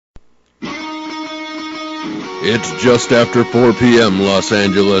It's just after 4 p.m. Los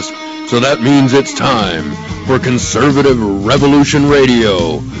Angeles, so that means it's time for Conservative Revolution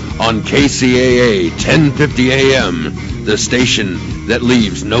Radio on KCAA 1050 AM, the station that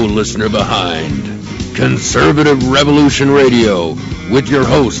leaves no listener behind. Conservative Revolution Radio with your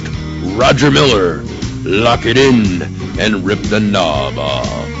host, Roger Miller. Lock it in and rip the knob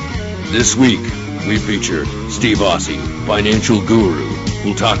off. This week, we feature Steve Ause, financial guru,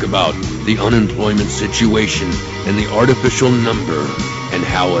 who'll talk about the unemployment situation and the artificial number and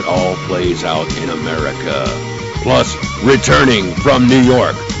how it all plays out in America. Plus, returning from New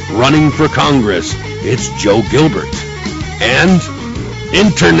York, running for Congress, it's Joe Gilbert. And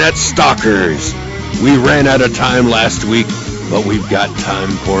internet stalkers. We ran out of time last week, but we've got time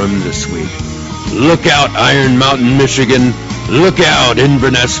for them this week. Look out, Iron Mountain, Michigan. Look out,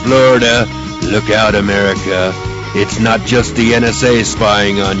 Inverness, Florida. Look out, America. It's not just the NSA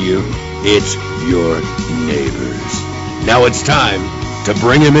spying on you. It's your neighbors. Now it's time to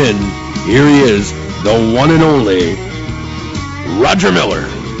bring him in. Here he is, the one and only Roger Miller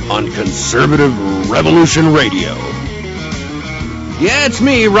on Conservative Revolution Radio. Yeah, it's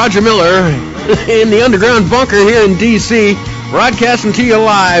me, Roger Miller, in the underground bunker here in D.C., broadcasting to you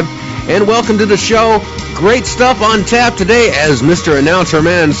live. And welcome to the show. Great stuff on tap today, as Mr. Announcer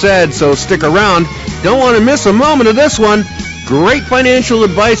Man said, so stick around. Don't want to miss a moment of this one. Great financial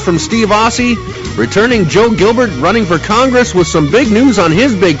advice from Steve Ause, returning Joe Gilbert running for Congress with some big news on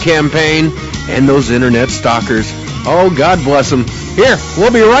his big campaign, and those internet stalkers. Oh, God bless them. Here,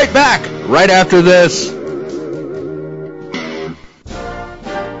 we'll be right back, right after this.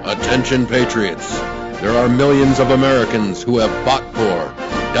 Attention, patriots. There are millions of Americans who have fought for,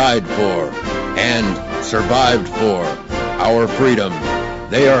 died for, and survived for our freedom.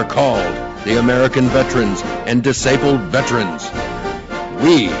 They are called the American Veterans and Disabled Veterans.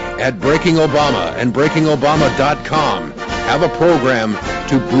 We at Breaking Obama and BreakingObama.com have a program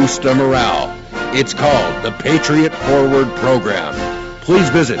to boost their morale. It's called the Patriot Forward Program. Please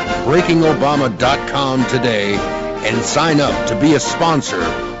visit BreakingObama.com today and sign up to be a sponsor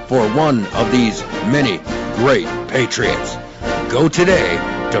for one of these many great patriots. Go today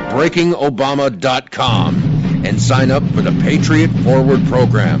to BreakingObama.com and sign up for the Patriot Forward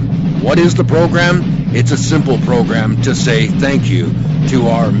Program. What is the program? It's a simple program to say thank you to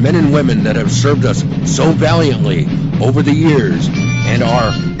our men and women that have served us so valiantly over the years and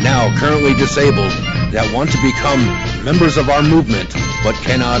are now currently disabled that want to become members of our movement but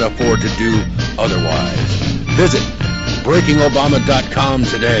cannot afford to do otherwise. Visit BreakingObama.com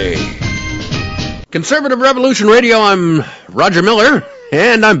today. Conservative Revolution Radio, I'm Roger Miller,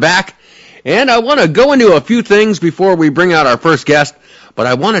 and I'm back. And I want to go into a few things before we bring out our first guest, but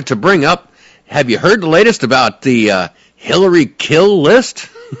I wanted to bring up, have you heard the latest about the Hillary kill list?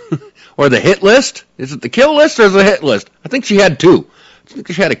 Or the hit list? Is it the kill list or the hit list? I think she had two. I think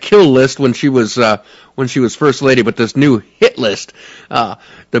she had a kill list when she was First Lady, but this new hit list,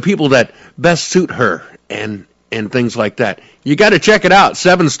 the people that best suit her and things like that. You got to check it out.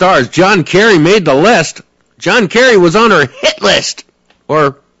 7 stars. John Kerry made the list. John Kerry was on her hit list.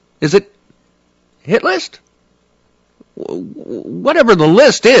 Or is it hit list? Whatever the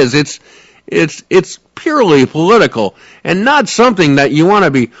list is, it's purely political and not something that you want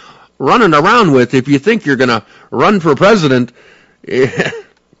to be running around with if you think you're going to run for president.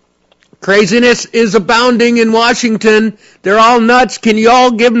 Craziness is abounding in Washington. They're all nuts. Can you all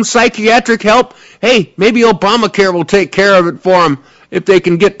give them psychiatric help? Hey, maybe Obamacare will take care of it for them if they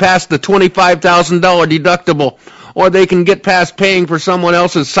can get past the $25,000 deductible, or they can get past paying for someone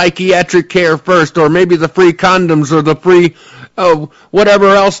else's psychiatric care first, or maybe the free condoms or the free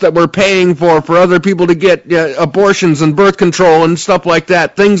whatever else that we're paying for other people to get abortions and birth control and stuff like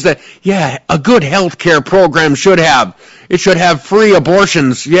that. Things that, a good health care program should have. It should have free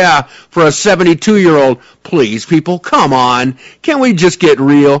abortions, for a 72-year-old. Please, people, come on. Can't we just get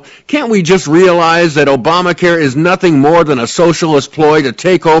real? Can't we just realize that Obamacare is nothing more than a socialist ploy to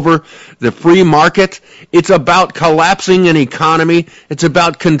take over the free market? It's about collapsing an economy. It's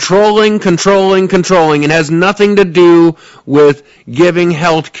about controlling. It has nothing to do with giving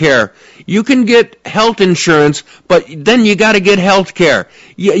health care. You can get health insurance, but then you got to get health care.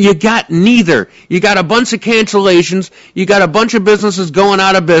 You got neither. You got a bunch of cancellations. You got a bunch of businesses going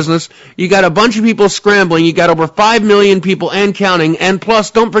out of business. You got a bunch of people scrambling. You got over 5 million people and counting. And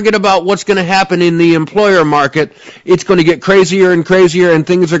plus, don't forget about what's going to happen in the employer market. It's going to get crazier and crazier, and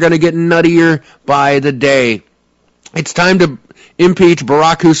things are going to get nuttier by the day. It's time to impeach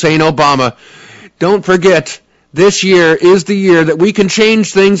Barack Hussein Obama. Don't forget, this year is the year that we can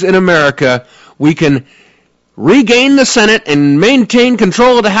change things in America. We can regain the Senate and maintain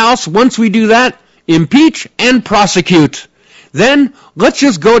control of the House. Once we do that, impeach and prosecute. Then let's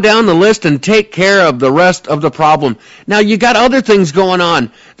just go down the list and take care of the rest of the problem. Now you got other things going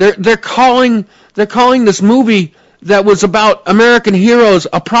on. They're calling this movie that was about American heroes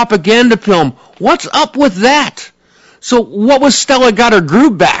a propaganda film. What's up with that? So what was Stella got her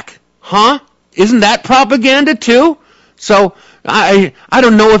groove back? Huh? Isn't that propaganda too? So I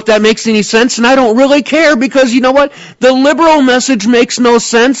don't know if that makes any sense, and I don't really care, because you know what? The liberal message makes no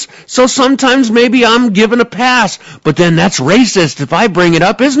sense, so sometimes maybe I'm given a pass. But then that's racist if I bring it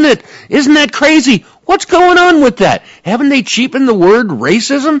up, isn't it? Isn't that crazy? What's going on with that? Haven't they cheapened the word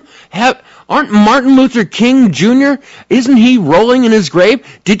racism? Aren't Martin Luther King Jr., isn't he rolling in his grave?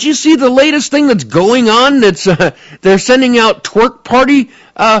 Did you see the latest thing that's going on? That's they're sending out twerk party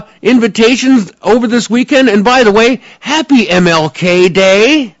invitations over this weekend. And by the way, happy MLK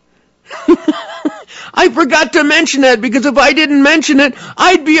Day. I forgot to mention that, because if I didn't mention it,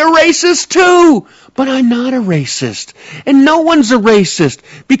 I'd be a racist too. But I'm not a racist. And no one's a racist.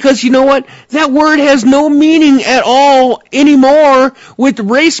 Because you know what? That word has no meaning at all anymore with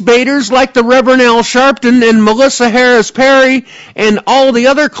race baiters like the Reverend Al Sharpton and Melissa Harris Perry and all the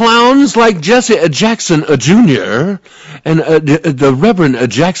other clowns like Jesse Jackson Jr. and the Reverend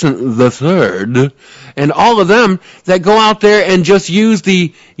Jackson III. And all of them that go out there and just use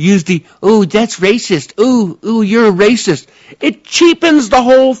the ooh, that's racist. Ooh, you're a racist. It cheapens the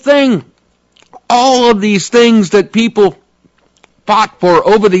whole thing. All of these things that people fought for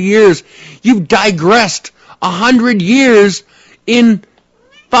over the years, you've digressed 100 years in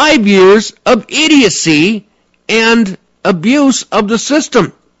 5 years of idiocy and abuse of the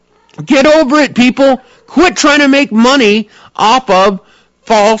system. Get over it, people. Quit trying to make money off of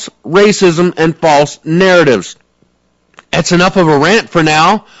false racism and false narratives. That's enough of a rant for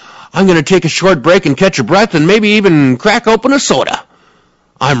now. I'm going to take a short break and catch a breath and maybe even crack open a soda.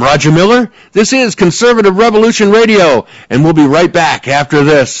 I'm Roger Miller. This is Conservative Revolution Radio, and we'll be right back after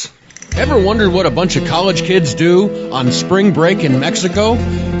this. Ever wondered what a bunch of college kids do on spring break in Mexico?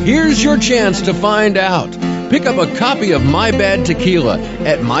 Here's your chance to find out. Pick up a copy of My Bad Tequila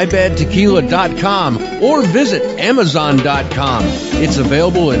at mybadtequila.com or visit amazon.com. It's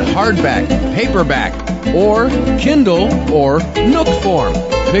available in hardback, paperback, or Kindle or Nook form.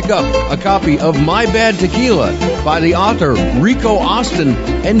 Pick up a copy of My Bad Tequila by the author Rico Austin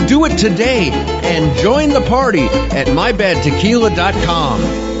and do it today and join the party at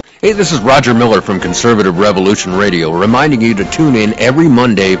mybadtequila.com. Hey, this is Roger Miller from Conservative Revolution Radio, reminding you to tune in every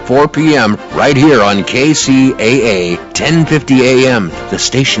Monday, 4 p.m., right here on KCAA 1050 AM, the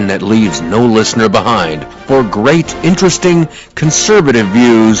station that leaves no listener behind, for great, interesting, conservative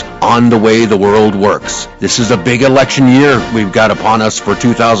views on the way the world works. This is a big election year we've got upon us for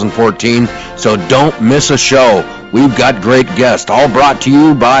 2014, so don't miss a show. We've got great guests, all brought to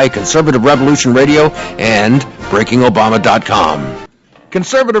you by Conservative Revolution Radio and BreakingObama.com.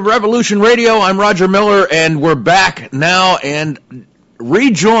 Conservative Revolution Radio, I'm Roger Miller, and we're back now and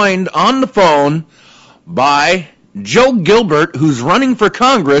rejoined on the phone by Joe Gilbert, who's running for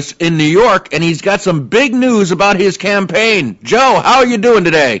Congress in New York, and he's got some big news about his campaign. Joe, how are you doing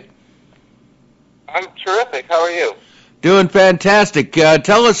today? I'm terrific. How are you? Doing fantastic.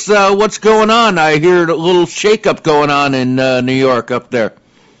 Tell us what's going on. I hear a little shakeup going on in New York up there.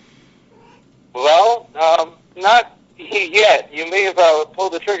 Well, not yet. You may have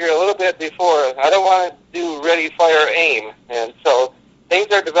pulled the trigger a little bit before. I don't want to do ready, fire, aim. And so things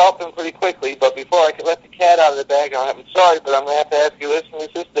are developing pretty quickly, but before I can let the cat out of the bag, I'm sorry, but I'm going to have to ask you listeners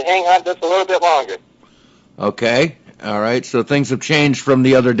just to hang on just a little bit longer. Okay. All right. So things have changed from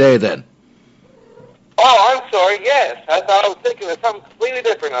the other day then. Oh, I'm sorry, yes. I thought I was thinking of something completely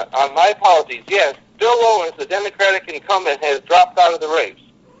different. On my apologies. Yes, Bill Owens, the Democratic incumbent, has dropped out of the race.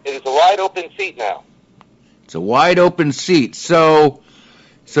 It is a wide-open seat now. It's a wide-open seat. So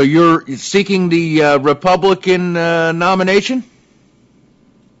you're seeking the Republican nomination?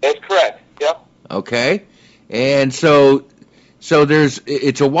 That's correct, yep. Okay. And so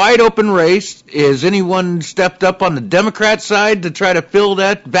it's a wide-open race. Has anyone stepped up on the Democrat side to try to fill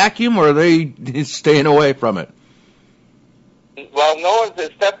that vacuum, or are they staying away from it? Well, no one has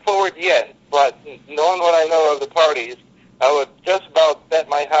stepped forward yet, but knowing what I know of the parties, I would just about bet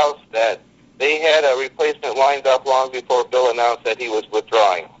my house that they had a replacement lined up long before Bill announced that he was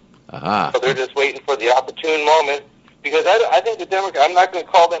withdrawing. Uh-huh. So they're just waiting for the opportune moment, because I think the Democrats, I'm not going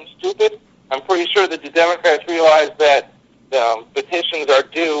to call them stupid. I'm pretty sure that the Democrats realize that petitions are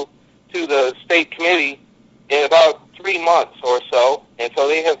due to the state committee in about 3 months or so, and so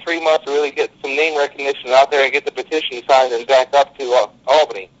they have 3 months to really get some name recognition out there and get the petition signed and back up to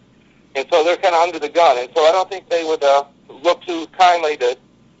Albany. And so they're kind of under the gun, and so I don't think they would look too kindly to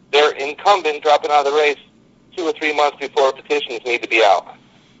their incumbent dropping out of the race 2 or 3 months before petitions need to be out.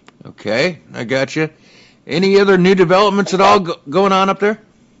 Okay, I got you. Any other new developments at all going on up there?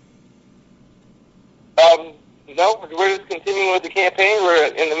 No, we're just continuing with the campaign. We're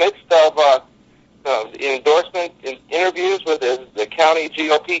in the midst of endorsement interviews with the county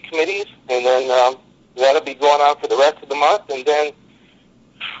GOP committees, and then that'll be going on for the rest of the month. And then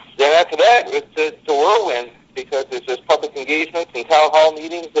after that, it's a whirlwind, because there's just public engagements and town hall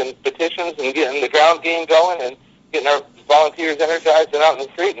meetings and petitions and getting the ground game going and getting our volunteers energized and out in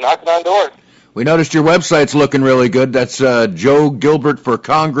the street and knocking on doors. We noticed your website's looking really good. That's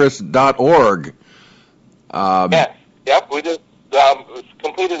joegilbertforcongress.org. Yes. Yep. We just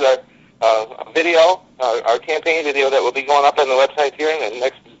completed our video, our campaign video that will be going up on the website here in the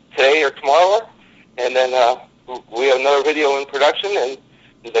next today or tomorrow. And then we have another video in production, and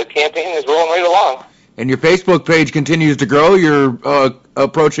the campaign is rolling right along. And your Facebook page continues to grow. You're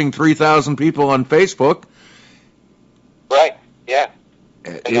approaching 3,000 people on Facebook. Right. Yeah.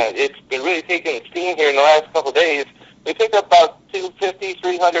 And it's been really taking steam here in the last couple of days. We picked up about 250,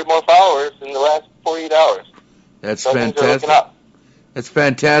 300 more followers in the last 48 hours. That's so fantastic. That's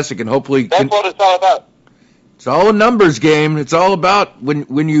fantastic, and hopefully that's what it's all about. It's all a numbers game. It's all about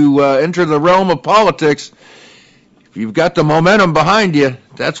when you enter the realm of politics. If you've got the momentum behind you,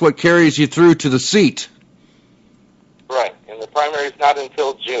 that's what carries you through to the seat. Right, and the primary's not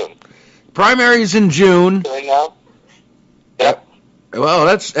until June. Primary's in June. Right now. Yep. Well,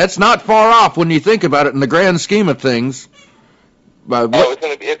 that's not far off when you think about it in the grand scheme of things.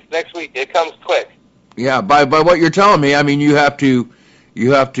 It's next week. It comes quick. Yeah, by what you're telling me, I mean you have to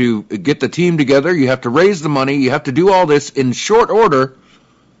get the team together, you have to raise the money, you have to do all this in short order,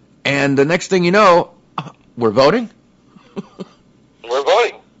 and the next thing you know, we're voting. We're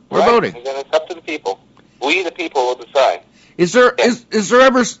voting. We're voting. And then it's up to the people. We, the people, will decide. Is there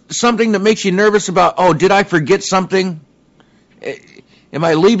ever something that makes you nervous about, oh, did I forget something? Am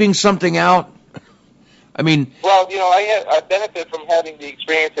I leaving something out? I mean... Well, I benefit from having the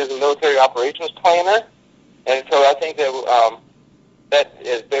experience as a military operations planner, and so I think that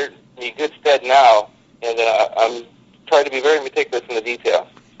is very in good stead now, and I'm trying to be very meticulous in the details.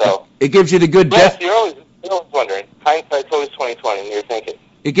 So it gives you the good... Yes, you're always wondering. Hindsight's always 20/20 when you're thinking.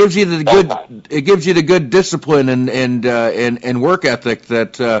 It gives you the good. It gives you the good discipline and work ethic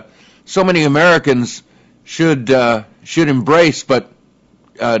that so many Americans should embrace, but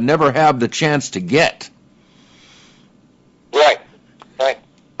never have the chance to get. Right.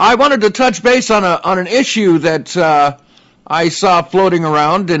 I wanted to touch base on an issue that I saw floating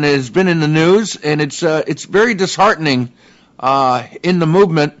around and has been in the news, and it's very disheartening in the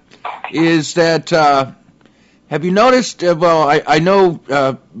movement. Is that have you noticed? I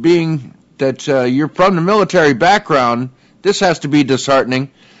know being that you're from the military background, this has to be disheartening.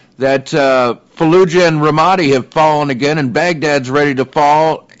 That Fallujah and Ramadi have fallen again, and Baghdad's ready to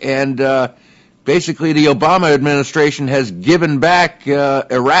fall, and basically the Obama administration has given back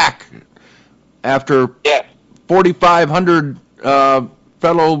Iraq after 4,500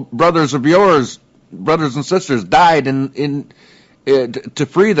 fellow brothers of yours, brothers and sisters, died to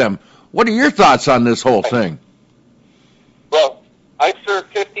free them. What are your thoughts on this whole thing? Well, I served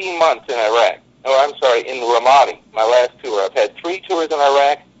 15 months in Iraq. In Ramadi, my last tour. I've had 3 tours in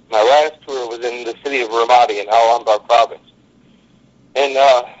Iraq. My last tour was in the city of Ramadi in Al-Anbar province. And,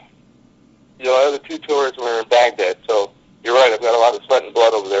 the other 2 tours were in Baghdad. So you're right, I've got a lot of sweat and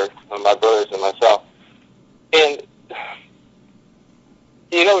blood over there on my brothers and myself. And,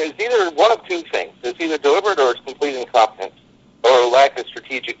 it's either one of 2 things. It's either deliberate or it's complete incompetence, or lack of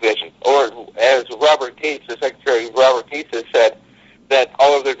strategic vision. Or, as Robert Gates, the Secretary Robert Gates has said, that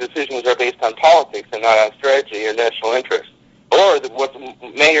all of their decisions are based on politics and not on strategy or national interest. Or what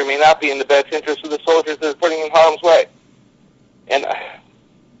may or may not be in the best interest of the soldiers that are putting in harm's way. And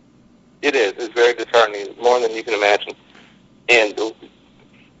it's very disheartening, more than you can imagine. And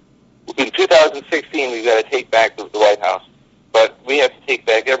in 2016, we've got to take back the White House. But we have to take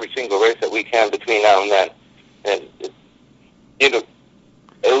back every single race that we can between now and then. And,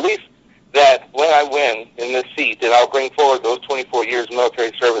 at least that when I win in this seat, then I'll bring forward those 24 years of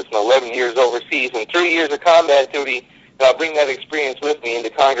military service and 11 years overseas and 3 years of combat duty, and I'll bring that experience with me into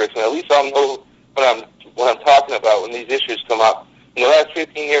Congress, and at least I'll know what I'm talking about when these issues come up. In the last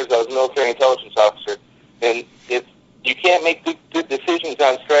 15 years, I was a military intelligence officer, and you can't make good decisions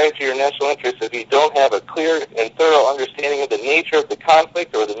on strategy or national interest if you don't have a clear and thorough understanding of the nature of the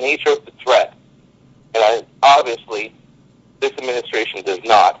conflict or the nature of the threat. And obviously, this administration does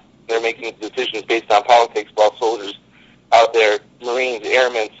not. They're making decisions based on politics while soldiers out there, Marines,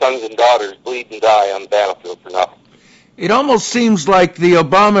 airmen, sons and daughters, bleed and die on the battlefield for nothing. It almost seems like the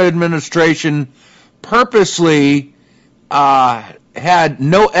Obama administration purposely had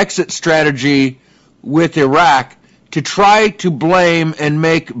no exit strategy with Iraq to try to blame and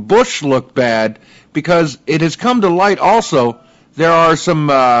make Bush look bad, because it has come to light also there are some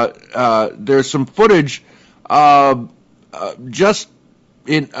there's some footage just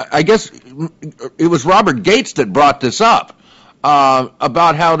in, I guess it was Robert Gates that brought this up,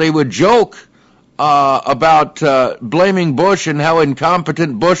 about how they would joke about blaming Bush and how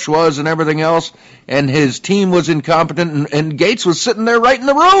incompetent Bush was and everything else, and his team was incompetent, and Gates was sitting there right in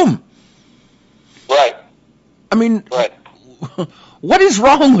the room. Right. I mean, right. What is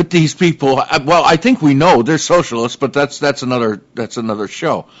wrong with these people? Well, I think we know they're socialists, but that's another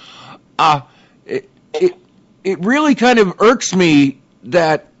show. It really kind of irks me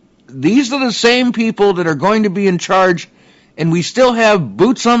that these are the same people that are going to be in charge, and we still have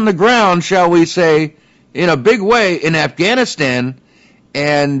boots on the ground, shall we say, in a big way in Afghanistan,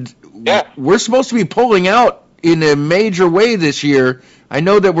 and we're supposed to be pulling out in a major way this year. I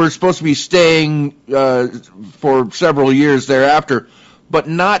know that we're supposed to be staying for several years thereafter, but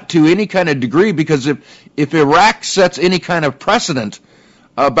not to any kind of degree, because if Iraq sets any kind of precedent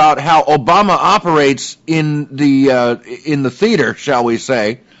about how Obama operates in the theater, shall we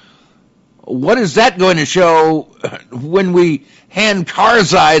say, what is that going to show when we hand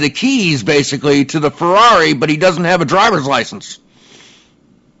Karzai the keys, basically, to the Ferrari, but he doesn't have a driver's license?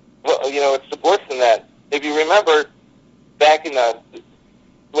 Well, it's worse than that. If you remember, back in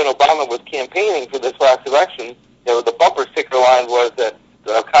when Obama was campaigning for this last election, the bumper sticker line was that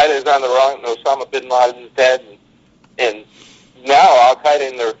Al-Qaeda is on the run, and Osama bin Laden is dead, and now Al-Qaeda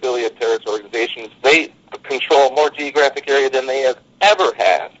and their affiliate terrorist organizations, they control more geographic area than they have ever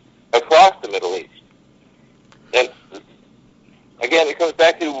had across the Middle East. And again, it comes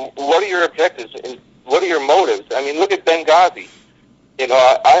back to what are your objectives and what are your motives? I mean, look at Benghazi.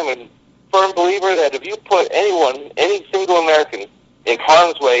 I'm a firm believer that if you put any single American in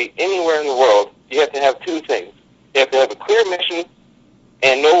harm's way anywhere in the world, you have to have two things. You have to have a clear mission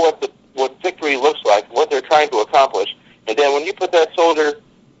and know what victory looks like, what they're trying to accomplish. And then when you put that soldier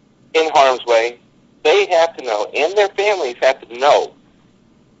in harm's way, they have to know, and their families have to know,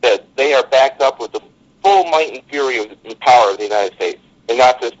 that they are backed up with the full might and fury and power of the United States, and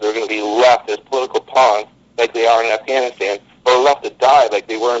not just they're going to be left as political pawns like they are in Afghanistan, or left to die like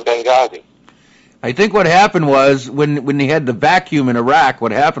they were in Benghazi. I think what happened was, when they had the vacuum in Iraq,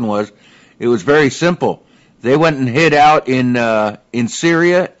 what happened was, it was very simple. They went and hid out in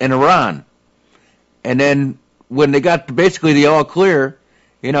Syria and Iran. And then when they got basically the all clear,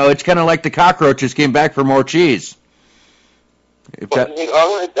 it's kind of like the cockroaches came back for more cheese. I'm going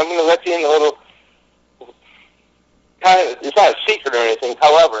to let you in a little, it's not a secret or anything.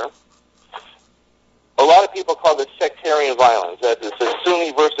 However, a lot of people call this sectarian violence, that it's the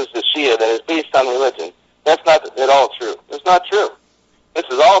Sunni versus the Shia, that is based on religion. That's not at all true. It's not true. This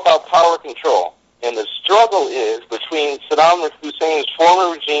is all about power control. And the struggle is between Saddam Hussein's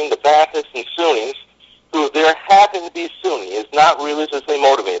former regime, the Ba'athists and Sunnis, who there happen to be Sunni, is not religiously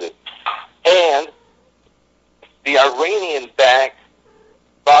motivated, and the Iranian-backed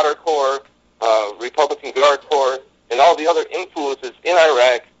Badr Corps, Republican Guard Corps, and all the other influences in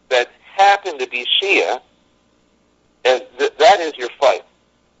Iraq that happen to be Shia, and that is your fight.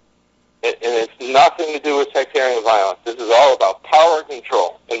 And it's nothing to do with sectarian violence. This is all about power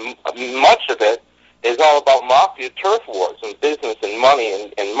control, and much of it is all about mafia turf wars and business and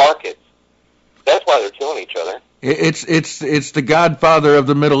money and markets. That's why they're killing each other. It's the Godfather of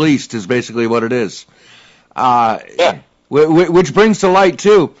the Middle East is basically what it is. Which brings to light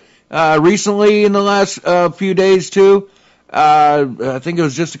too. Recently, in the last few days too, I think it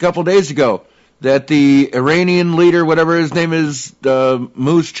was just a couple days ago, that the Iranian leader, whatever his name is,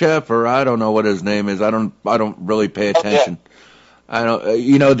 Mushchev, or I don't know what his name is. I don't really pay attention. I don't.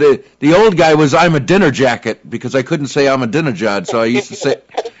 The old guy was I'm a dinner jacket, because I couldn't say I'm a dinner jad, so I used to say.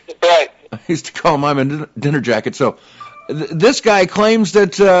 Right. I used to call him I'm a dinner jacket. So this guy claims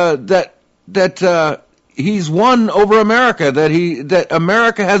that he's won over America, that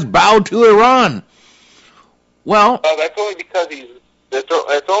America has bowed to Iran. Well, that's only because he's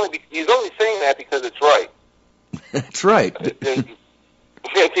only saying that because it's right. That's right. Because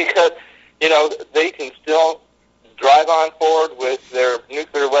they can still drive on forward with their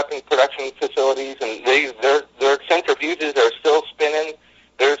nuclear weapon production facilities, and their centrifuges are still spinning.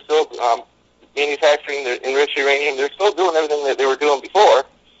 They're still manufacturing the enriched uranium. They're still doing everything that they were doing before.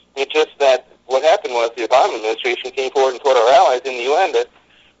 It's just that what happened was the Obama administration came forward and told our allies in the UN to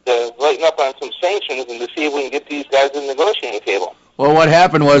lighten up on some sanctions and to see if we can get these guys to the negotiating table. Well, what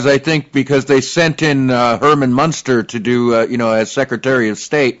happened was, I think, because they sent in Herman Munster to do, as Secretary of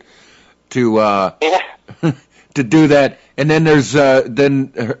State to to do that, and then there's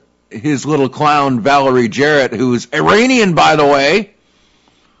his little clown Valerie Jarrett, who's Iranian, by the way.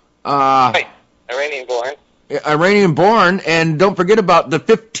 Right, Iranian-born. Iranian-born, and don't forget about the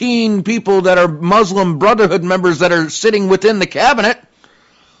 15 people that are Muslim Brotherhood members that are sitting within the cabinet.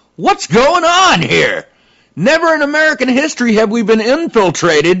 What's going on here? Never in American history have we been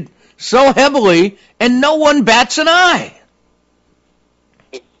infiltrated so heavily, and no one bats an eye.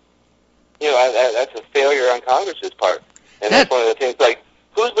 That's a failure on Congress's part. And that's one of the things, like,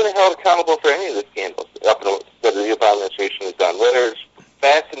 who's been held accountable for any of the scandals up in that the Obama administration has done? Whether it's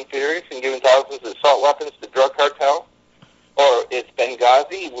fast and furious and giving thousands of assault weapons to drug cartels, or it's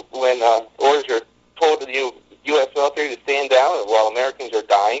Benghazi when orders are told to the U.S. military to stand down while Americans are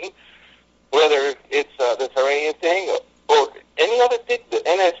dying, whether it's this Iranian thing, or any other thing, the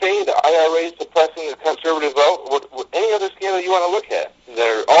NSA, the IRA suppressing the conservative vote, any other scandal you want to look at.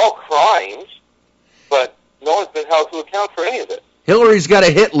 They're all crimes, but no one's been held to account for any of it. Hillary's got a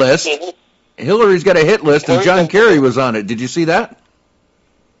hit list. Hillary's got a hit list, and John Kerry was on it. Did you see that?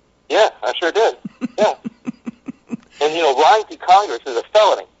 Yeah, I sure did. Yeah. And, lying to Congress is a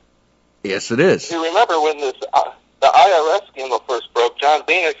felony. Yes, it is. You remember when the IRS scandal first broke, John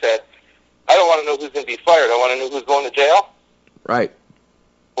Boehner said, I don't want to know who's going to be fired. I want to know who's going to jail. Right.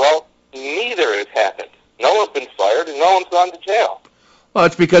 Well, neither has happened. No one's been fired, and no one's gone to jail. Well,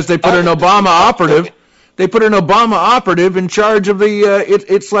 it's because they put an Obama operative. They put an Obama operative in charge of the.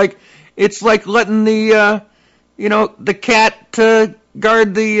 It's like letting the the cat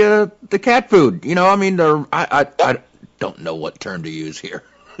guard the cat food. I don't know what term to use here.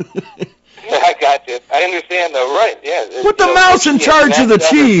 I got you. I understand, though. Right? Yeah. Put the mouse in charge of the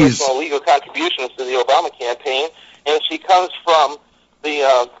cheese. Legal contributions to the Obama campaign, and she comes from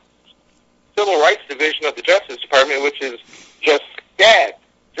the Civil Rights Division of the Justice Department, which is just stacked,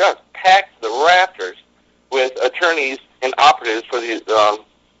 just packed the rafters with attorneys and operatives for the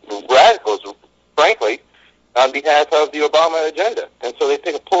radicals, frankly, on behalf of the Obama agenda. And so they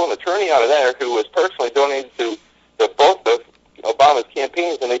pull an attorney out of there who was personally donated to both of Obama's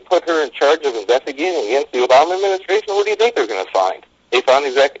campaigns, and they put her in charge of investigating against the Obama administration. What do you think they're going to find? They found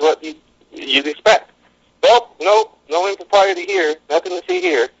exactly what you'd expect. Well, no impropriety here. Nothing to see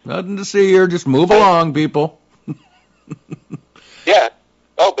here. Nothing to see here. Just move along, people. Yeah.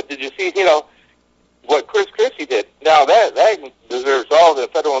 Oh, but did you see, what Chris-Christie did? Now, that deserves all the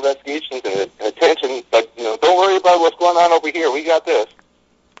federal investigations and attention. But, don't worry about what's going on over here. We got this.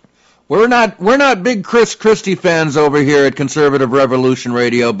 We're not big Chris-Christie fans over here at Conservative Revolution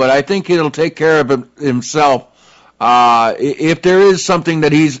Radio, but I think he'll take care of himself if there is something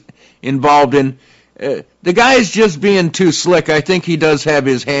that he's involved in. The guy's just being too slick. I think he does have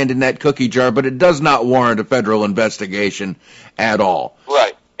his hand in that cookie jar, but it does not warrant a federal investigation at all.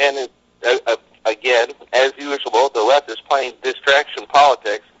 Right. And again, as usual, the left is playing distraction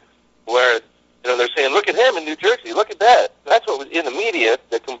politics, where they're saying, look at him in New Jersey, look at that. That's what was in the media,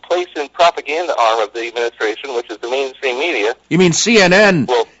 the complacent propaganda arm of the administration, which is the mainstream media. You mean CNN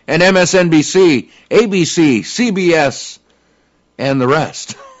and MSNBC, ABC, CBS, and the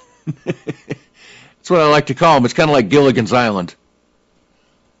rest. That's what I like to call them. It's kind of like Gilligan's Island.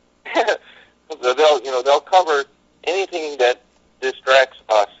 They'll cover anything that distracts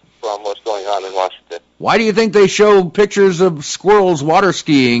us from what's going on in Washington. Why do you think they show pictures of squirrels water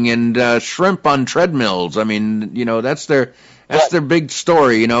skiing and shrimp on treadmills? I mean, that's their big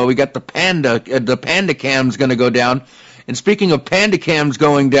story. We got the panda cam's going to go down. And speaking of panda cams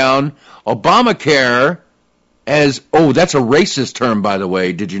going down, Obamacare that's a racist term, by the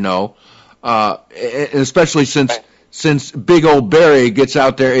way. Did you know? Especially since Big Old Barry gets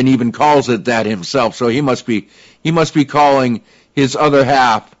out there and even calls it that himself. So he must be calling his other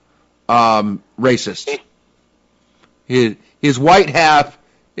half racist. His white half,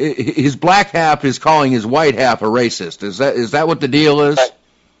 his black half is calling his white half a racist. Is that what the deal is?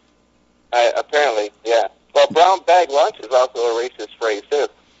 Apparently, yeah. Well, brown bag lunch is also a racist phrase too,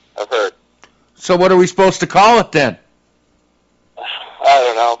 I've heard. So what are we supposed to call it then? I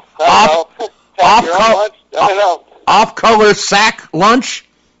don't know. Off-color sack lunch?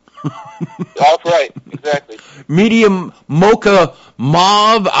 That's right, exactly. Medium mocha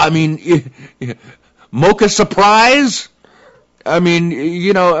mauve? Mocha surprise?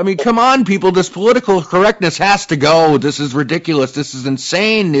 Come on, people. This political correctness has to go. This is ridiculous. This is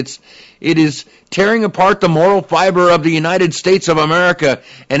insane. It is tearing apart the moral fiber of the United States of America,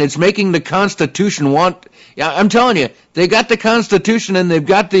 and it's making the Constitution want. Yeah, I'm telling you, they got the Constitution and they've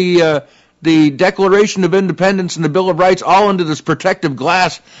got the the Declaration of Independence and the Bill of Rights all into this protective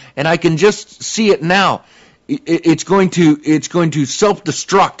glass, and I can just see it now. It's going to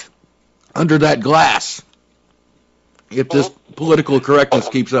self-destruct under that glass if this political correctness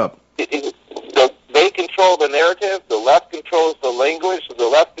keeps up. They control the narrative, the left controls the language, the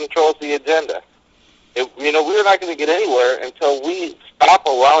left controls the agenda. We're not going to get anywhere until we stop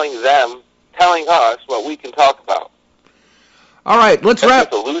allowing them telling us what we can talk about. All right, let's wrap.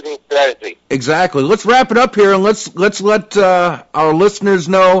 It's a losing strategy. Exactly. Let's wrap it up here, and let's let our listeners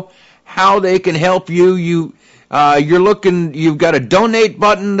know how they can help you. You've got a donate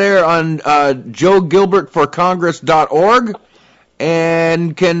button there on JoeGilbertForCongress.org,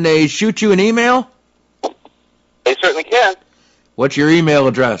 and can they shoot you an email? They certainly can. What's your email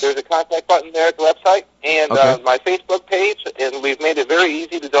address? There's a contact button there at the website, and my Facebook page, and we've made it very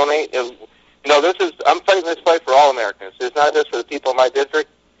easy to donate. And, I'm fighting this fight for all Americans. It's not just for the people in my district,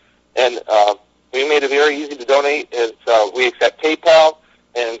 and we made it very easy to donate. We accept PayPal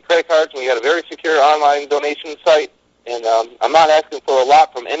and credit cards, and we got a very secure online donation site, and I'm not asking for a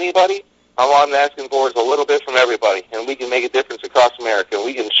lot from anybody. All I'm asking for is a little bit from everybody, and we can make a difference across America.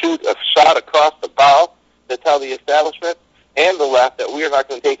 We can shoot a shot across the bow to tell the establishment and the left that we are not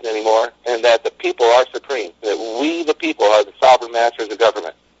going to take it anymore, and that the people are supreme, that we, the people, are the sovereign masters of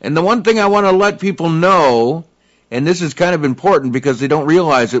government. And the one thing I want to let people know, and this is kind of important because they don't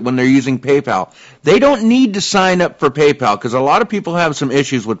realize it when they're using PayPal, they don't need to sign up for PayPal because a lot of people have some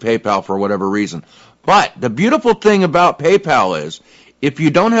issues with PayPal for whatever reason. But the beautiful thing about PayPal is if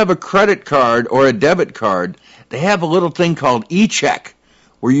you don't have a credit card or a debit card, they have a little thing called e-check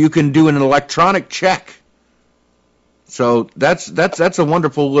where you can do an electronic check. So that's a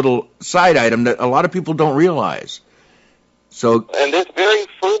wonderful little side item that a lot of people don't realize. And this very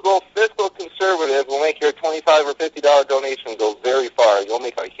frugal, fiscal conservative will make your $25 or $50 donation go very far. You'll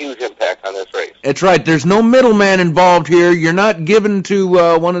make a huge impact on this race. That's right. There's no middleman involved here. You're not given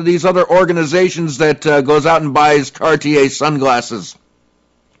to one of these other organizations that goes out and buys Cartier sunglasses.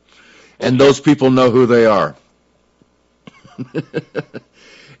 And those people know who they are.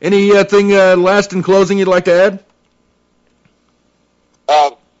 Anything last in closing you'd like to add?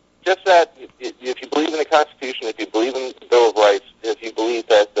 Just that if you believe in the Constitution, if you believe in the Bill of Rights, if you believe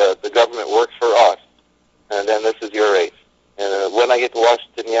that the government works for us, and then this is your race. And when I get to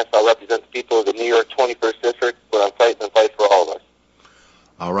Washington, yes, I'll represent the people of the New York 21st District, but I'm fighting the fight for all of us.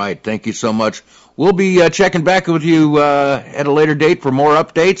 All right. Thank you so much. We'll be checking back with you at a later date for more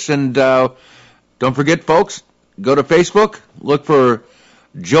updates. And don't forget, folks, go to Facebook, look for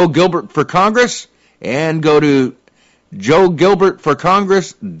Joe Gilbert for Congress, and go to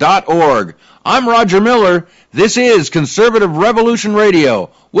JoeGilbertForCongress.org. I'm Roger Miller. This is Conservative Revolution Radio.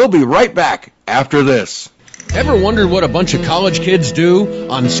 We'll be right back after this. Ever wondered what a bunch of college kids do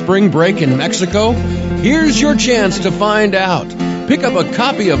on spring break in Mexico? Here's your chance to find out. Pick up a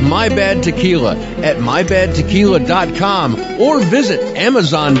copy of My Bad Tequila at mybadtequila.com or visit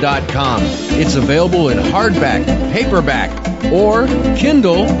amazon.com. It's available in hardback, paperback, or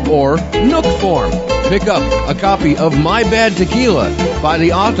Kindle or Nook form. Pick up a copy of My Bad Tequila by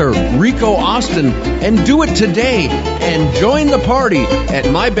the author Rico Austin and do it today and join the party at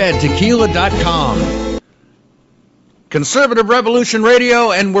mybadtequila.com. Conservative Revolution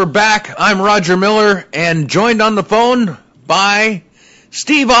Radio, and we're back. I'm Roger Miller, and joined on the phone by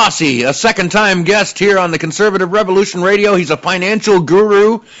Steve Ause, a second-time guest here on the Conservative Revolution Radio. He's a financial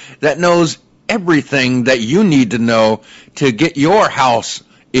guru that knows everything that you need to know to get your house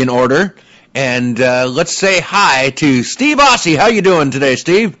in order. And let's say hi to Steve Ause. How you doing today,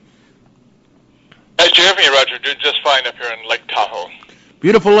 Steve? Nice to hear from you, Roger. Doing just fine up here in Lake Tahoe.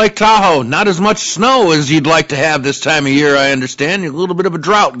 Beautiful Lake Tahoe. Not as much snow as you'd like to have this time of year, I understand. A little bit of a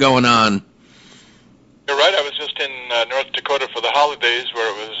drought going on. You're right. I was just in North Dakota for the holidays where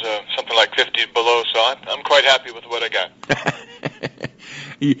it was something like 50 below, so I'm quite happy with what I got.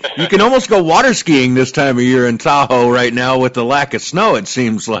 You can almost go water skiing this time of year in Tahoe right now with the lack of snow, it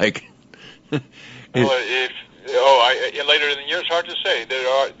seems like. Later in the year, it's hard to say.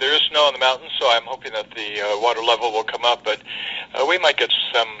 There is snow on the mountains, so I'm hoping that the water level will come up, but we might get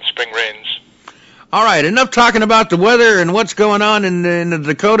some spring rains. All right, enough talking about the weather and what's going on in the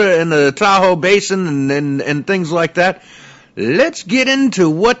Dakota and the Tahoe Basin and things like that. Let's get into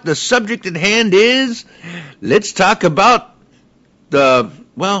what the subject at hand is. Let's talk about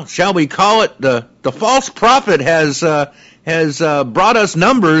shall we call it the false prophet has brought us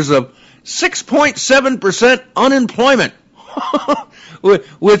numbers of 6.7% unemployment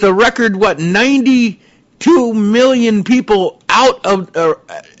with a record 92 million people out of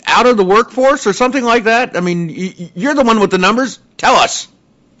the workforce or something like that. I mean, you're the one with the numbers. Tell us.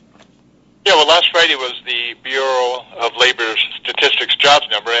 Yeah, well, last Friday was the Bureau of Labor Statistics jobs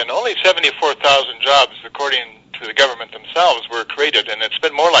number, and only 74,000 jobs, according to the government themselves, were created, and it's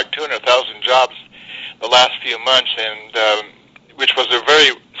been more like 200,000 jobs the last few months, and which was a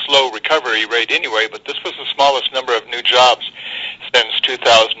very slow recovery rate anyway, but this was the smallest number of new jobs since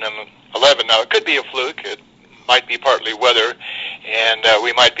 2011. Now, it could be a fluke. It might be partly weather, and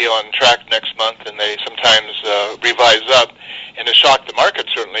we might be on track next month, and they sometimes revise up. And it shocked the market,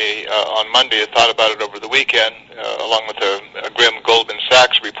 certainly, on Monday. I thought about it over the weekend, along with a grim Goldman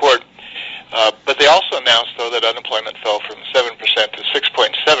Sachs report. But they also announced, though, that unemployment fell from 7% to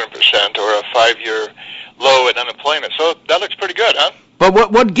 6.7%, or a 5-year low in unemployment. So that looks pretty good, huh?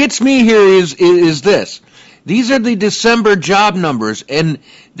 But what gets me here is this. These are the December job numbers, and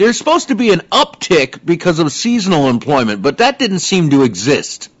there's supposed to be an uptick because of seasonal employment, but that didn't seem to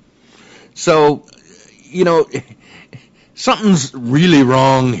exist. So, something's really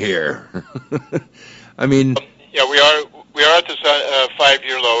wrong here. I mean... Yeah, we are at this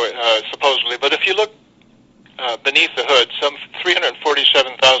 5-year low, supposedly, but if you look beneath the hood, some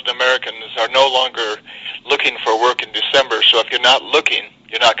 347,000 Americans are no longer looking for work in December, so if you're not looking,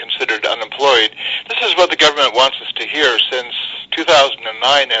 you're not considered unemployed. This is what the government wants us to hear. Since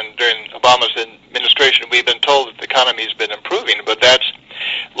 2009 and during Obama's administration, we've been told that the economy's been improving, but that's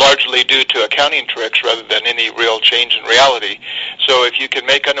largely due to accounting tricks rather than any real change in reality. So if you can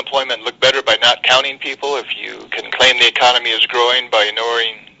make unemployment look better by not counting people, if you can claim the economy is growing by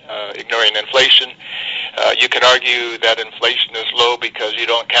ignoring inflation, you can argue that inflation is low because you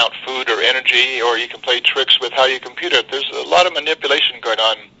don't count food or energy, or you can play tricks with how you compute it. There's a lot of manipulation going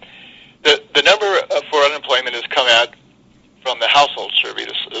on. The number for unemployment has come out from the household survey,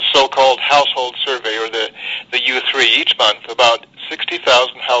 the so-called household survey, or the U3. Each month, about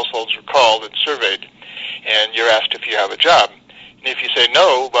 60,000 households are called and surveyed, and you're asked if you have a job. And if you say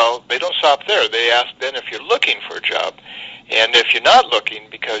no, well, they don't stop there. They ask then if you're looking for a job. And if you're not looking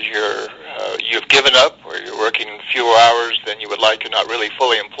because you've given up, or you're working fewer hours than you would like, you're not really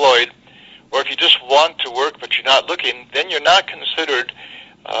fully employed, or if you just want to work but you're not looking, then you're not considered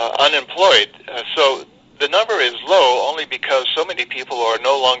unemployed. So the number is low only because so many people are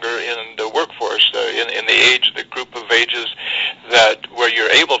no longer in the workforce, in the group of ages where you're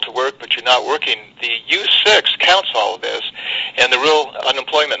able to work but you're not working. The U6 counts all of this, and the real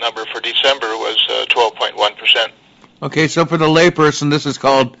unemployment number for December was 12.1%. Okay, so for the layperson, this is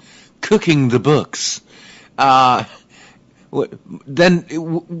called cooking the books. Then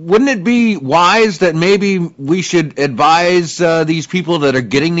wouldn't it be wise that maybe we should advise these people that are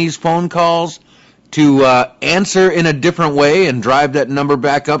getting these phone calls to answer in a different way and drive that number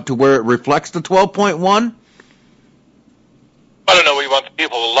back up to where it reflects the 12.1? I don't know. We want the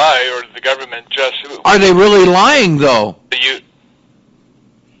people to lie, or the government just... Are they really lying, though? The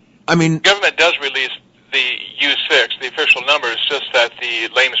government does release the U6, the official number. Is just that the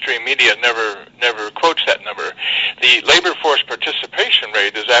mainstream media never quotes that number. The labor force participation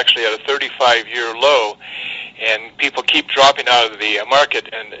rate is actually at a 35-year low, and people keep dropping out of the market.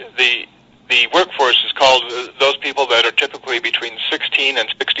 And the workforce is called those people that are typically between 16 and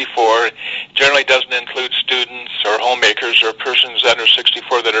 64. It generally doesn't include students or homemakers or persons under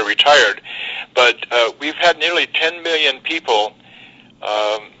 64 that are retired. But we've had nearly 10 million people.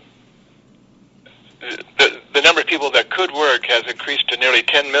 The number of people that could work has increased to nearly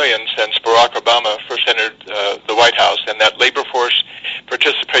 10 million since Barack Obama first entered the White House, and that labor force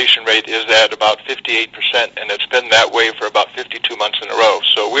participation rate is at about 58%, and it's been that way for about 52 months in a row.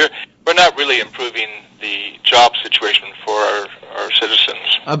 So we're not really improving the job situation for our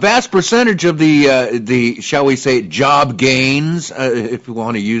citizens. A vast percentage of the shall we say job gains, if you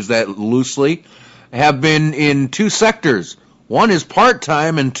want to use that loosely, have been in two sectors. One is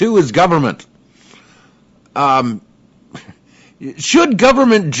part-time and two is government. Should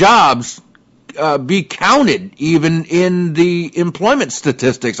government jobs be counted even in the employment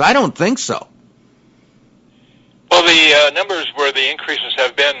statistics? I don't think so. Well, the numbers where the increases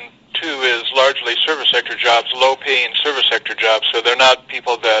have been to is largely service sector jobs, low-paying service sector jobs, so they're not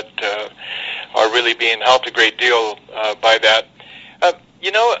people that are really being helped a great deal by that.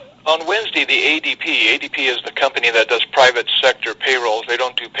 On Wednesday, the ADP is the company that does private sector payrolls. They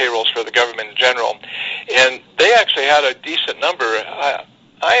don't do payrolls for the government in general. And they actually had a decent number.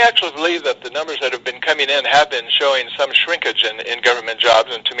 I actually believe that the numbers that have been coming in have been showing some shrinkage in government jobs,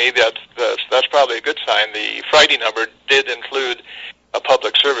 and to me that's probably a good sign. The Friday number did include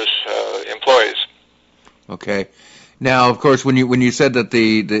public service employees. Okay. Now, of course, when you said that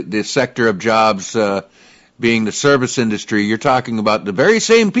the sector of jobs being the service industry, you're talking about the very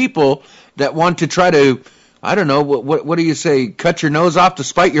same people that want to try to, I don't know, what do you say, cut your nose off to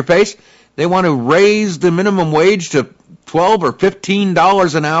spite your face? they want to raise the minimum wage to $12 or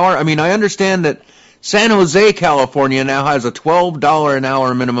 $15 an hour. I mean, I understand that San Jose, California now has a $12 an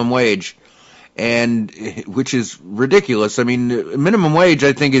hour minimum wage, and which is ridiculous. I mean, minimum wage,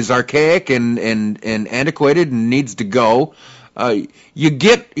 I think, is archaic and antiquated and needs to go.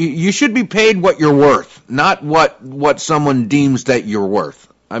 You should be paid what you're worth, not what someone deems that you're worth.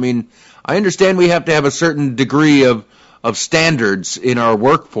 I mean, I understand we have to have a certain degree of standards in our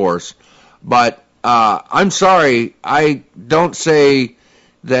workforce, but I'm sorry, I don't say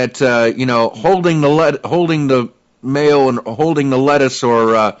that holding the mayo and holding the lettuce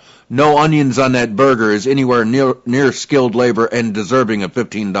or no onions on that burger is anywhere near skilled labor and deserving of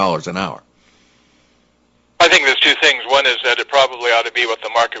 $15 an hour. I think there's two things. One is that it probably ought to be what the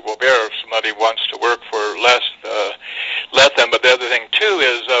market will bear. If somebody wants to work for less, let them. But the other thing, too,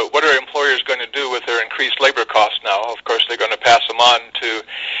 is what are employers going to do with their increased labor costs now? Of course, they're going to pass them on to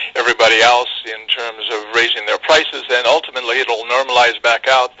everybody else in terms of raising their prices, and ultimately it'll normalize back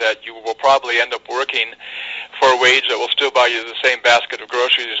out that you will probably end up working for a wage that will still buy you the same basket of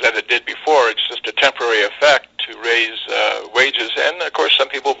groceries that it did before. It's just a temporary effect to raise wages. And, of course, some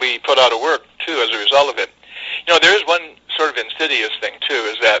people will be put out of work, too, as a result of it. You know, there is one sort of insidious thing, too,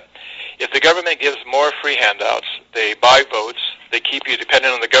 is that if the government gives more free handouts, they buy votes, they keep you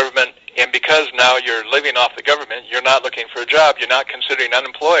dependent on the government, and because now you're living off the government, you're not looking for a job, you're not considering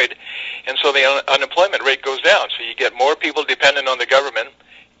unemployed, and so the unemployment rate goes down. So you get more people dependent on the government,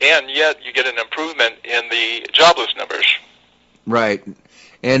 and yet you get an improvement in the jobless numbers. Right.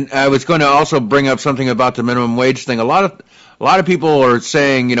 And I was going to also bring up something about the minimum wage thing. A lot of people are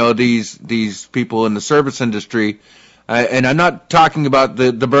saying, these people in the service industry, and I'm not talking about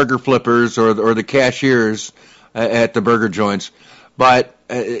the burger flippers or the cashiers at the burger joints, but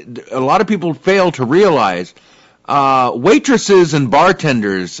a lot of people fail to realize waitresses and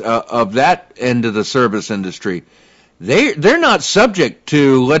bartenders of that end of the service industry, they're not subject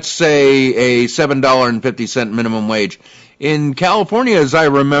to, let's say, a $7.50 minimum wage. In California, as I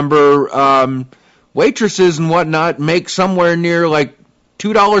remember, waitresses and whatnot make somewhere near like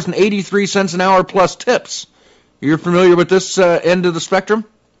 $2.83 an hour plus tips. You're familiar with this end of the spectrum?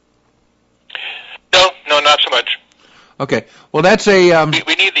 No, not so much. Okay. Well, that's a...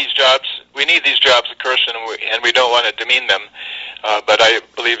 We need these jobs. We need these jobs, of course, and we don't want to demean them. But I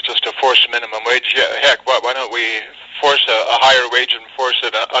believe just a forced minimum wage, heck, why don't we force a higher wage and force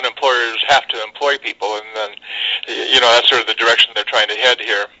it? Unemployers have to employ people, and then, that's sort of the direction they're trying to head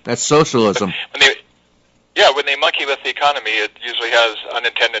here. That's socialism. When they monkey with the economy, it usually has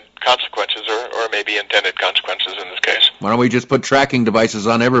unintended consequences, or maybe intended consequences in this case. Why don't we just put tracking devices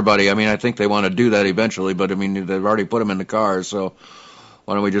on everybody? I mean, I think they want to do that eventually, but I mean, they've already put them in the cars, so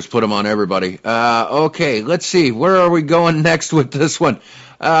why don't we just put them on everybody? Okay, let's see. Where are we going next with this one?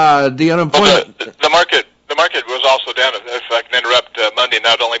 The unemployment... Well, the market was also down, if I can interrupt, Monday,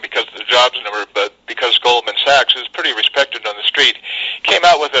 not only because of the jobs number, but because Goldman Sachs, who's pretty respected on the street, came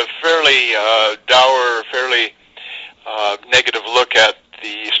out with a fairly dour, fairly negative look at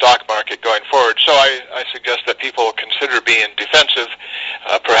the stock market going forward. So I suggest that people consider being defensive,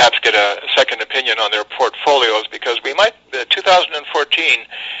 perhaps get a second opinion on their portfolios, because 2014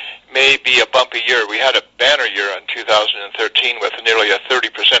 may be a bumpy year. We had a banner year in 2013 with nearly a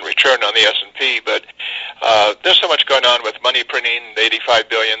 30% return on the S&P, but there's so much going on with money printing, the $85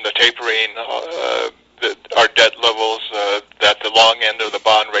 billion, the tapering, our debt levels, that the long end of the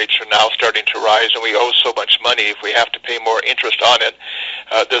bond rates are now starting to rise, and we owe so much money. If we have to pay more interest on it,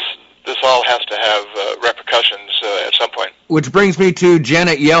 this all has to have repercussions at some point. Which brings me to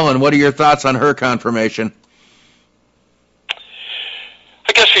Janet Yellen. What are your thoughts on her confirmation?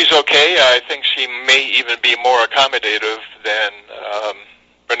 I guess she's okay. I think she may even be more accommodative than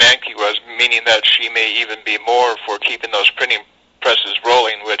Bernanke was, meaning that she may even be more for keeping those printing presses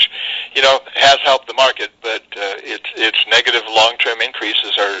rolling, which, has helped the market, but its negative long-term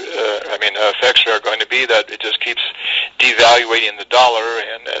increases effects are going to be that it just keeps devaluating the dollar,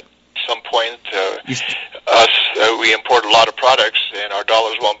 and at some point, we import a lot of products, and our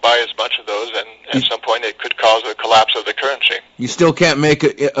dollars won't buy as much of those, and at some point it could cause a collapse of the currency. You still can't make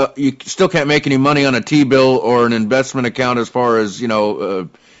any money on a T-bill or an investment account as far as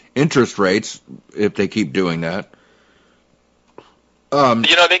interest rates if they keep doing that.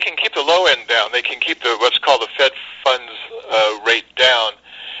 They can keep the low end down. They can keep what's called the Fed funds rate down,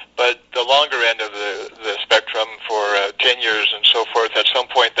 but the longer end of the spectrum for 10 years and so forth, at some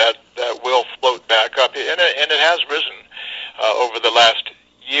point that will float back up, and it has risen over the last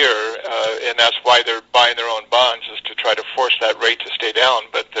year, and that's why they're buying their own bonds, is to try to force that rate to stay down.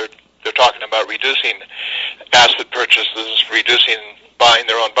 But they're talking about reducing asset purchases, reducing buying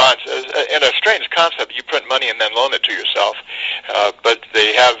their own bonds. And a strange concept, you print money and then loan it to yourself. But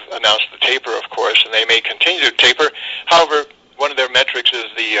they have announced the taper, of course, and they may continue to taper. However, one of their metrics is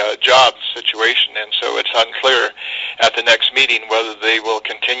the jobs situation, and so it's unclear at the next meeting whether they will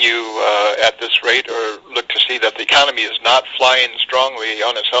continue at this rate or look to see that the economy is not flying strongly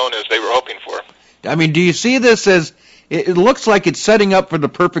on its own as they were hoping for. I mean, do you see this as, it looks like it's setting up for the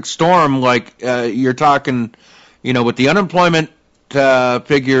perfect storm, like you're talking, with the unemployment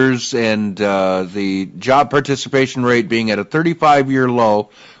figures and the job participation rate being at a 35-year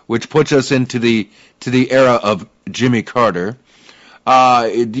low, which puts us into the era of Jimmy Carter.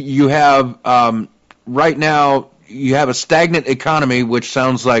 You have right now you have a stagnant economy, which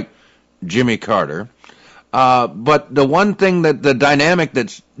sounds like Jimmy Carter. But the one thing that the dynamic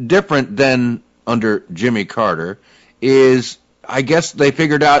that's different than under Jimmy Carter is, I guess they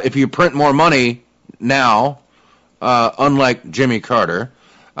figured out if you print more money now, unlike Jimmy Carter,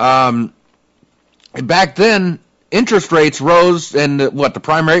 back then interest rates rose, and the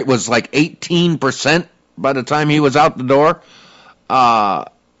prime rate was like 18% by the time he was out the door.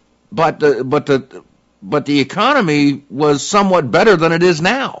 But the economy was somewhat better than it is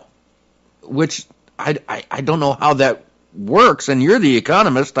now, which I don't know how that works. And you're the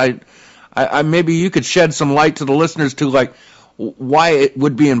economist. I maybe you could shed some light to the listeners to like why it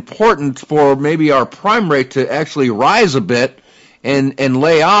would be important for maybe our prime rate to actually rise a bit and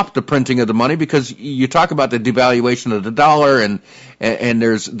lay off the printing of the money, because you talk about the devaluation of the dollar, and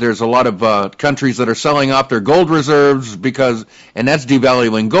there's a lot of countries that are selling off their gold reserves and that's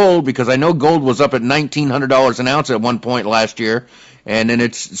devaluing gold, because I know gold was up at $1,900 an ounce at one point last year, and then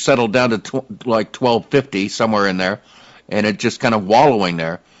it's settled down to like $1,250 somewhere in there, and it's just kind of wallowing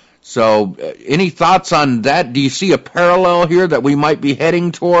there. So any thoughts on that? Do you see a parallel here that we might be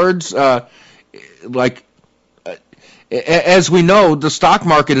heading towards? As we know, the stock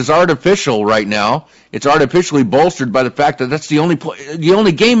market is artificial right now. It's artificially bolstered by the fact that that's the only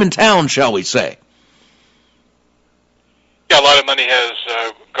game in town, shall we say. Yeah, a lot of money has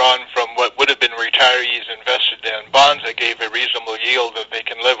gone from what would have been retirees invested in bonds that gave a reasonable yield that they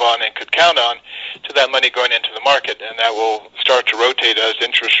can live on and could count on, to that money going into the market, and that will start to rotate as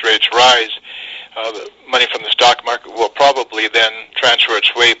interest rates rise. The money from the stock market will probably then transfer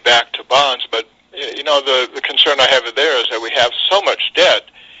its way back to bonds, but the concern I have there is that we have so much debt,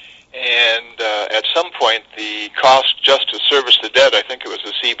 and at some point the cost just to service the debt, I think it was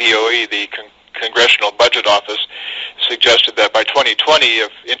the CBOE, the Congressional Budget Office, suggested that by 2020,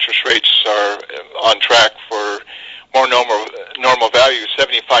 if interest rates are on track for more normal value,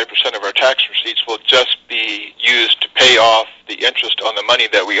 75% of our tax receipts will just be used to pay off the interest on the money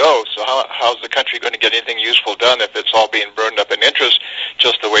that we owe. So how's the country going to get anything useful done if it's all being burned up in interest,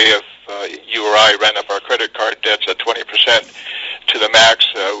 just the way if you or I ran up our credit card debts at 20% to the max,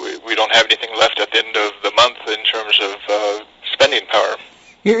 we don't have anything left at the end of the month in terms of spending power.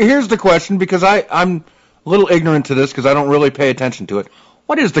 Here's the question, because I'm a little ignorant to this because I don't really pay attention to it.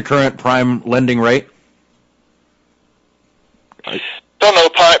 What is the current prime lending rate? I don't know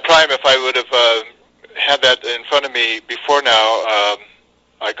prime. If I would have had that in front of me before now,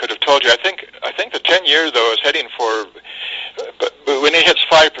 I could have told you. I think the 10-year though is heading for, but when it hits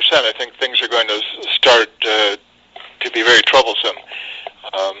 5%, I think things are going to start to be very troublesome.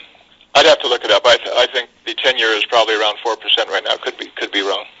 I'd have to look it up. I think the 10-year is probably around 4% right now. Could be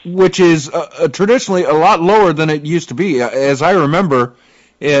wrong. Which is traditionally a lot lower than it used to be. As I remember,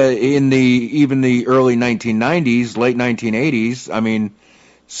 in even the early 1990s, late 1980s, I mean,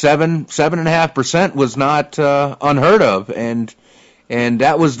 7.5% was not unheard of, and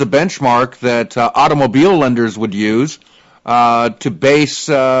that was the benchmark that automobile lenders would use to base,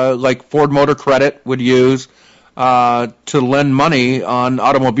 like Ford Motor Credit would use to lend money on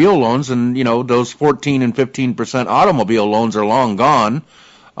automobile loans, and those 14 and 15% automobile loans are long gone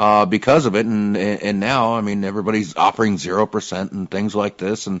because of it, and now, I mean, everybody's offering 0% and things like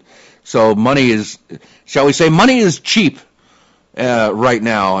this, and so money is, shall we say, money is cheap right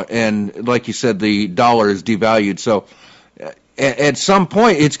now, and like you said, the dollar is devalued. So at some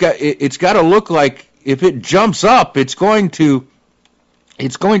point, it's got to look like if it jumps up, it's going to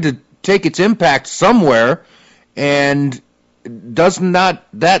take its impact somewhere. And does not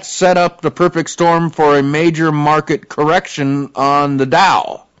that set up the perfect storm for a major market correction on the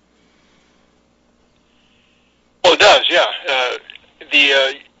Dow? Well, it does, yeah.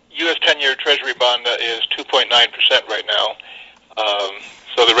 The U.S. 10-year Treasury bond is 2.9% right now,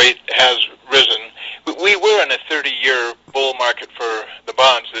 so the rate has risen. We were in a 30-year bull market for the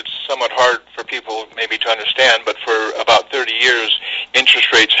bonds. It's somewhat hard for people maybe to understand, but for about 30 years,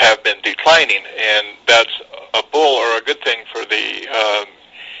 interest rates have been declining, and that's a bull or a good thing for the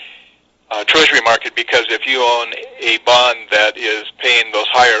Treasury market, because if you own a bond that is paying those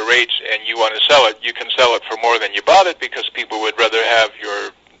higher rates and you want to sell it, you can sell it for more than you bought it, because people would rather have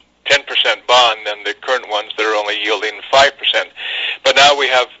your 10% bond than the current ones that are only yielding 5%. But now we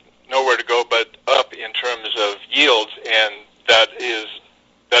have nowhere to go but up in terms of yields, and that is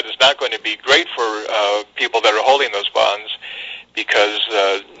not going to be great for people that are holding those bonds, because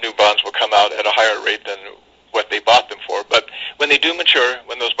new bonds will come out at a higher rate than what they bought them for. But when they do mature,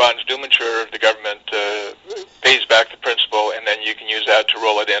 when those bonds do mature, the government pays back the principal, and then you can use that to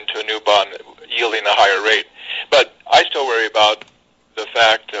roll it into a new bond yielding a higher rate. But I still worry about the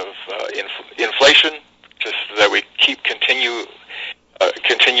fact of inflation, just that we keep continuing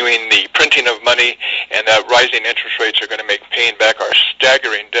the printing of money, and that rising interest rates are going to make paying back our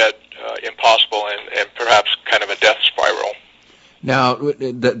staggering debt impossible, and perhaps kind of a death spiral. Now,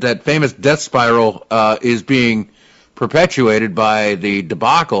 that famous death spiral is being perpetuated by the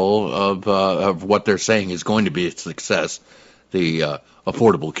debacle of what they're saying is going to be a success, the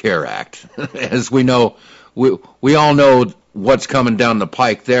Affordable Care Act. As we know, we all know what's coming down the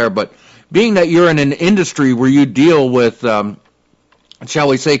pike there, but being that you're in an industry where you deal with, shall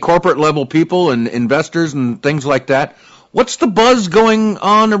we say, corporate-level people and investors and things like that, what's the buzz going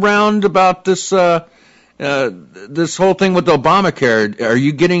on around about this this whole thing with Obamacare? Are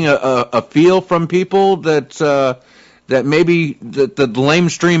you getting a feel from people that maybe the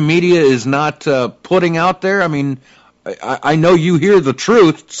lamestream media is not putting out there? I mean, I know you hear the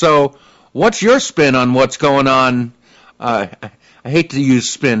truth, so what's your spin on what's going on? I hate to use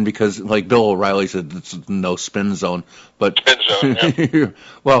spin because, like Bill O'Reilly said, it's no spin zone. But spin zone, yeah.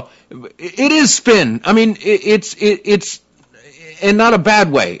 Well, it is spin. I mean, it's in not a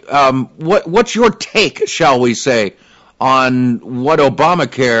bad way. What's your take, shall we say, on what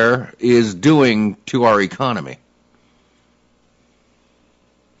Obamacare is doing to our economy?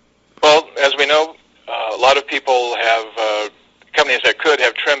 Well, as we know, a lot of people have, companies that could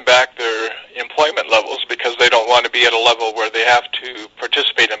have trimmed back their employment levels because they don't want to be at a level where they have to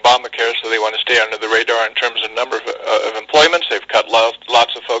participate in Obamacare, so they want to stay under the radar in terms of number of employments. They've cut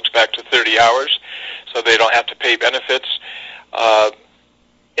lots of folks back to 30 hours, so they don't have to pay benefits.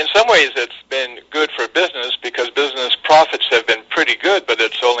 In some ways, it's been good for business because business profits have been pretty good, but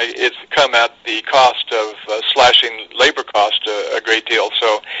it's come at the cost of slashing labor cost a great deal.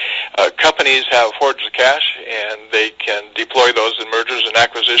 So companies have hoards of cash, and they can deploy those in mergers and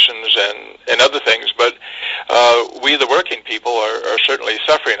acquisitions and other things. But we, the working people, are certainly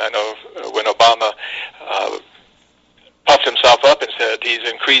suffering. I know when Obama puffed himself up and said he's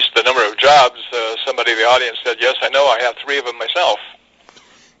increased the number of jobs, somebody in the audience said, "Yes, I know. I have 3 of them myself."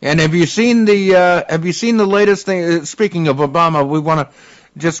 And have you seen the latest thing? Speaking of Obama, we want to,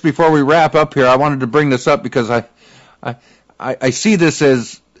 just before we wrap up here, I wanted to bring this up because I see this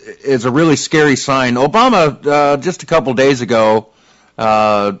as a really scary sign. Obama just a couple days ago,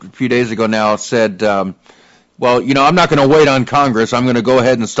 a few days ago now, said, well, I'm not going to wait on Congress. I'm going to go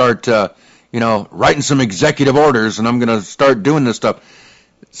ahead and start writing some executive orders, and I'm going to start doing this stuff.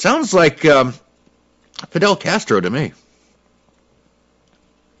 Sounds like Fidel Castro to me.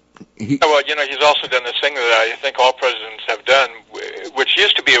 Well, he's also done this thing that I think all presidents have done, which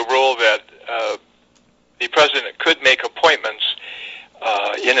used to be a rule that the president could make appointments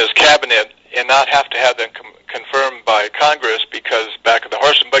in his cabinet and not have to have them confirmed by Congress, because back in the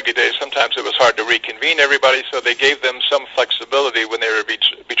horse and buggy days, sometimes it was hard to reconvene everybody, so they gave them some flexibility when they were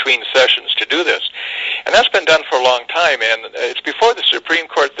between sessions to do this. And that's been done for a long time, and it's before the Supreme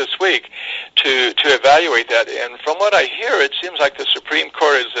Court this week to evaluate that. And from what I hear, it seems like the Supreme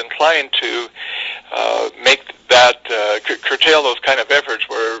Court is inclined to make that, curtail those kind of efforts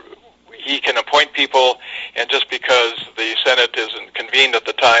where he can appoint people, and just because the Senate isn't convened at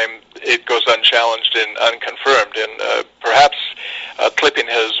the time, it goes unchallenged and unconfirmed, and perhaps clipping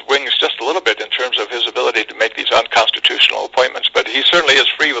his wings just a little bit in terms of his ability to make these unconstitutional appointments. But he certainly is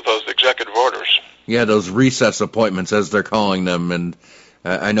free with those executive orders. Yeah, those recess appointments, as they're calling them, and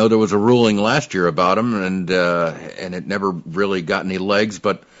I know there was a ruling last year about them, and it never really got any legs,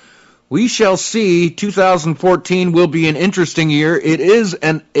 but we shall see. 2014 will be an interesting year. It is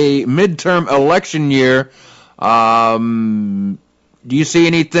a midterm election year. Do you see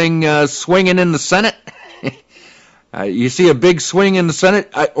anything swinging in the Senate? You see a big swing in the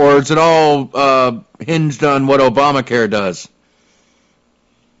Senate, or is it all hinged on what Obamacare does?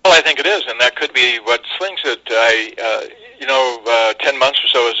 Well, I think it is, and that could be what swings it. 10 months or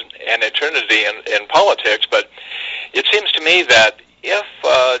so is an eternity in politics, but it seems to me that if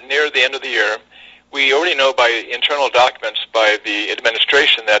near the end of the year, we already know by internal documents by the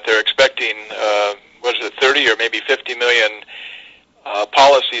administration that they're expecting was it 30 or maybe 50 million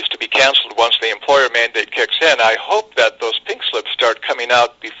policies to be canceled once the employer mandate kicks in. I hope that those pink slips start coming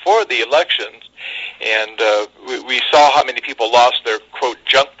out before the elections. And we saw how many people lost their, quote,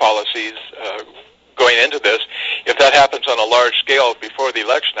 junk policies going into this. If that happens on a large scale before the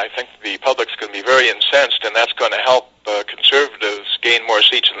election, I think the public's going to be very incensed, and that's going to help conservatives gain more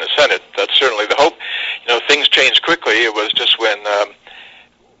seats in the Senate. That's certainly the hope. You know, things change quickly. It was just when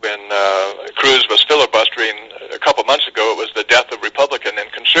Cruz was filibustering a couple months ago, it was the death of Republican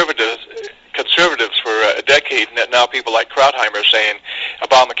and conservatives for a decade, and now people like Krautheimer saying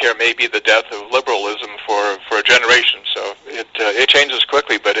Obamacare may be the death of liberalism for a generation. So it changes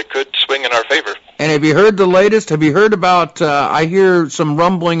quickly, but it could swing in our favor. And have you heard the latest? Have you heard about, I hear some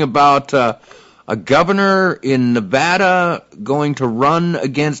rumbling about a governor in Nevada going to run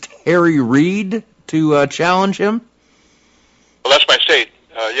against Harry Reid to challenge him? Well, that's my state.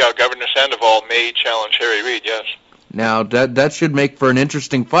 Yeah, Governor Sandoval may challenge Harry Reid, yes. Now, that should make for an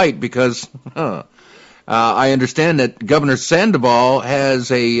interesting fight because I understand that Governor Sandoval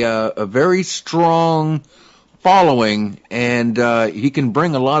has a very strong following, and he can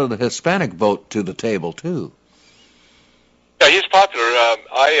bring a lot of the Hispanic vote to the table, too. Yeah, he's popular.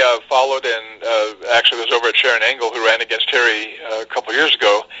 I followed and actually was over at Sharon Engel, who ran against Harry a couple years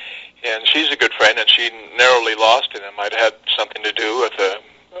ago, and she's a good friend, and she narrowly lost, and it might have had something to do with a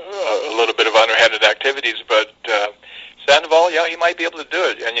little bit of underhanded activities, but Sandoval, yeah, he might be able to do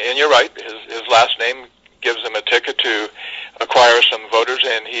it. And you're right, his last name gives him a ticket to acquire some voters,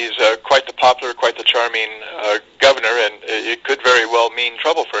 and he's quite the popular, quite the charming governor, and it could very well mean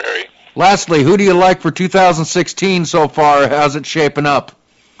trouble for Harry. Lastly, who do you like for 2016 so far? How's it shaping up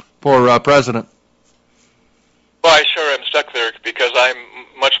for president? Well, I sure am stuck there because I'm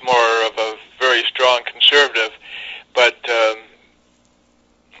much more of a very strong conservative, but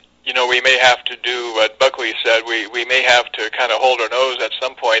you know, we may have to do what Buckley said. We may have to kind of hold our nose at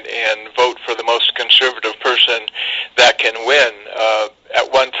some point and vote for the most conservative person that can win.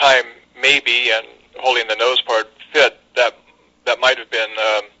 At one time, maybe, and holding the nose part fit, that might have been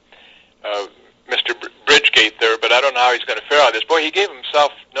Mr. Bridgegate there, but I don't know how he's going to fare on this. Boy, he gave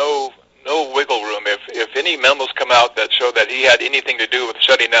himself no wiggle room. If any memos come out that show that he had anything to do with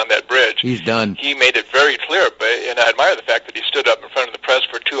shutting down that bridge, he's done. He made it very clear, and I admire the fact that he stood up in front of the press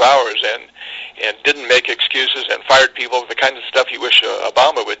for 2 hours and didn't make excuses and fired people, the kind of stuff you wish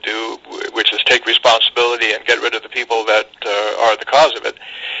Obama would do, which is take responsibility and get rid of the people that are the cause of it.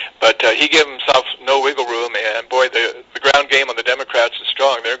 But he gave himself no wiggle room, and boy, the ground game on the Democrats is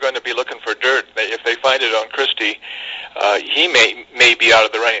strong. They're going to be looking for dirt. If they find it on Christie, he may be out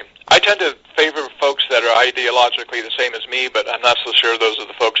of the rain. I tend to favor folks that are ideologically the same as me, but I'm not so sure those are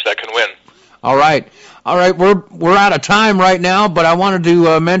the folks that can win. All right. We're out of time right now, but I wanted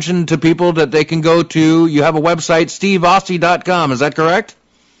to mention to people that they can go to, you have a website, steveause.com. Is that correct?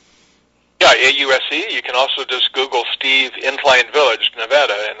 Yeah, AUSE. You can also just Google Steve Incline Village,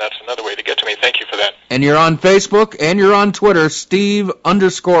 Nevada, and that's another way to get to me. Thank you for that. And you're on Facebook, and you're on Twitter,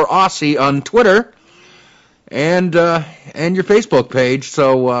 Steve_Ause on Twitter, and your Facebook page.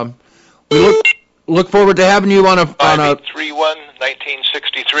 So we look forward to having you on a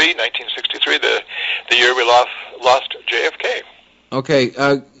 1963, the year we lost JFK. Okay,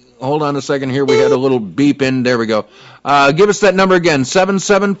 hold on a second here. We had a little beep in. There we go. Give us that number again,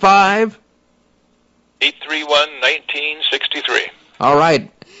 775 831-1963. All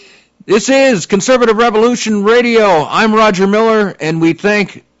right. This is Conservative Revolution Radio. I'm Roger Miller, and we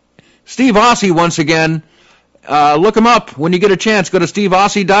thank Steve Ause once again. Look him up when you get a chance. Go to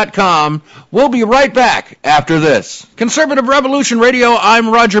steveause.com. We'll be right back after this. Conservative Revolution Radio, I'm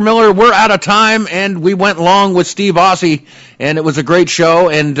Roger Miller. We're out of time, and we went long with Steve Ause, and it was a great show.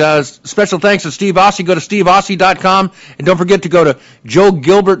 And special thanks to Steve Ause. Go to steveause.com, and don't forget to go to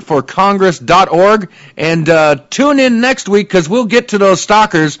joegilbertforcongress.org, and tune in next week because we'll get to those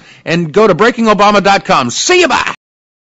stalkers, and go to breakingobama.com. See you, bye!